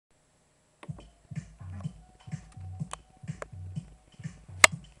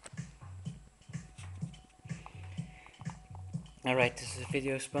Alright, this is a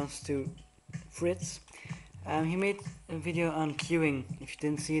video response to Fritz. He made a video on queuing. If you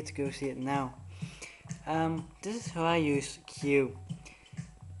didn't see it, go see it now. This is how I use queue.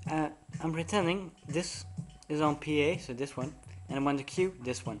 I'm pretending this is on PA, so this one, and I want to queue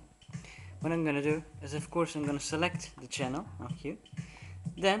this one. What I'm gonna do is, of course, I'm gonna select the channel on queue.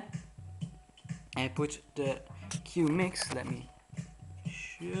 Then I put the queue mix. Let me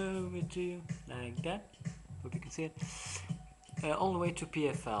show it to you like that. Hope you can see it. All the way to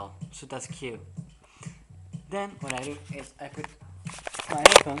PFL, so that's queue. Then what I do is I put my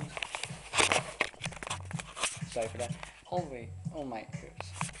headphones, sorry for that, all the way on my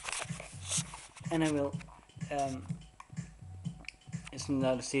ears, and I will it's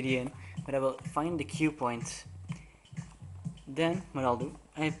not a CD in, but I will find the cue point. Then what I'll do,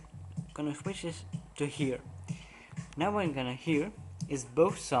 I'm gonna switch this to here. Now what I'm gonna hear is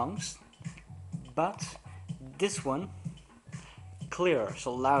both songs, but this one clearer,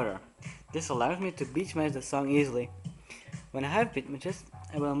 so louder. This allows me to beat match the song easily. When I have beat matches,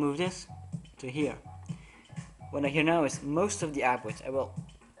 I will move this to here. What I hear now is most of the outputs. I will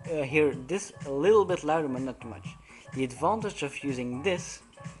hear this a little bit louder, but not too much. The advantage of using this,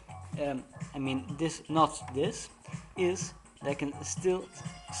 this, not this, is that I can still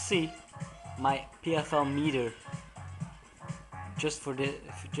see my PFL meter just for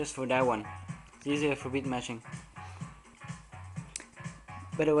that one. It's easier for beat matching.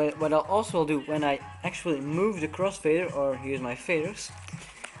 By the way, what I'll also do when I actually move the crossfader or use my faders,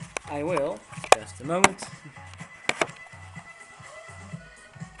 I will, just a moment,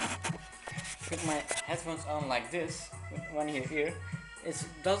 put my headphones on like this, with one ear. It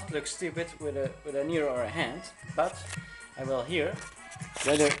doesn't look stupid with an ear or a hand, but I will hear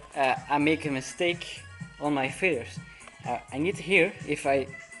whether I make a mistake on my faders. I need to hear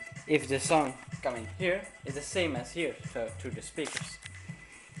if the song coming here is the same as here, so through the speakers.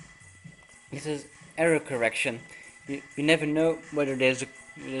 This is error correction. You never know whether there's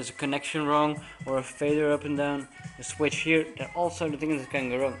a connection wrong or a fader up and down, a switch here. There are all sorts of things that can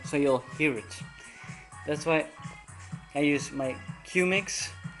go wrong, so you'll hear it. That's why I use my Q mix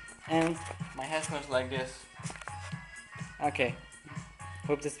and my headphones like this. Okay,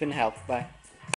 hope this has been a help. Bye.